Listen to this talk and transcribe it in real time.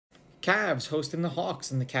Cavs hosting the Hawks,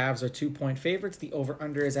 and the Cavs are 2-point favorites. The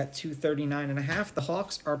over-under is at 239.5. The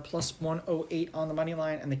Hawks are plus 108 on the money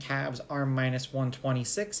line, and the Cavs are minus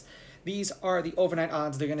 126. These are the overnight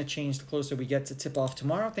odds. They're going to change the closer we get to tip-off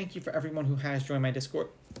tomorrow. Thank you for everyone who has joined my Discord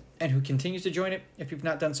and who continues to join it. If you've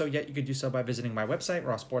not done so yet, you could do so by visiting my website,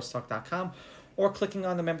 rawsportstalk.com, or clicking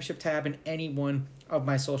on the membership tab in any one of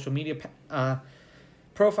my social media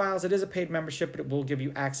profiles. It is a paid membership, but it will give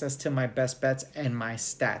you access to my best bets and my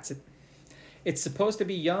stats. It's supposed to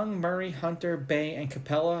be Young, Murray, Hunter, Bay, and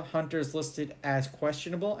Capella. Hunter's listed as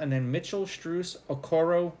questionable, and then Mitchell, Strus,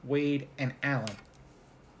 Okoro, Wade, and Allen.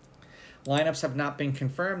 Lineups have not been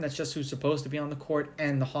confirmed. That's just who's supposed to be on the court,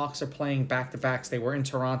 and the Hawks are playing back-to-backs. They were in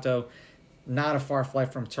Toronto. Not a far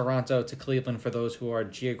flight from Toronto to Cleveland for those who are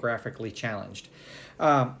geographically challenged.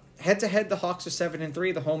 Head-to-head, the Hawks are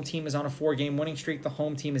 7-3. The home team is on a 4-game winning streak. The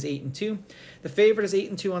home team is 8-2. The favorite is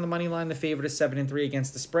 8-2 on the money line. The favorite is 7-3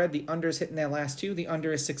 against the spread. The under is hitting their last two. The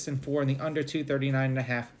under is 6-4, and the under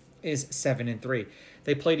 239.5 is 7-3.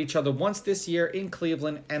 They played each other once this year in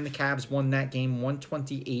Cleveland, and the Cavs won that game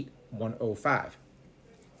 128-105.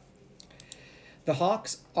 The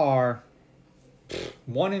Hawks are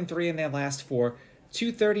 1-3 in their last four,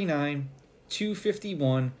 239,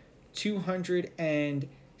 251,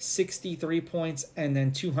 263 points, and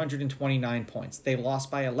then 229 points. They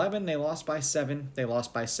lost by 11, they lost by 7, they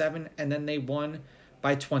lost by 7, and then they won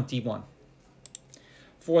by 21.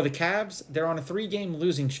 For the Cavs, they're on a 3-game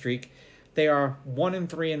losing streak. They are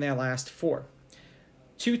 1-3 in their last four.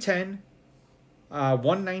 210,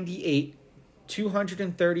 198,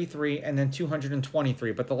 233, and then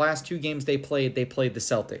 223. But the last two games they played the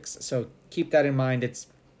Celtics. So keep that in mind. It's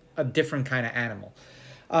a different kind of animal.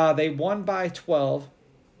 They won by 12.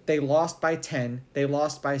 They lost by 10. They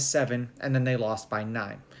lost by 7. And then they lost by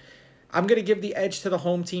 9. I'm going to give the edge to the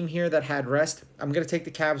home team here that had rest. I'm going to take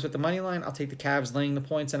the Cavs with the money line. I'll take the Cavs laying the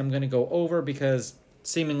points, and I'm going to go over because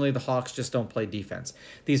seemingly the Hawks just don't play defense.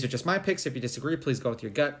 These are just my picks. If you disagree, please go with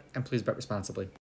your gut, and please bet responsibly.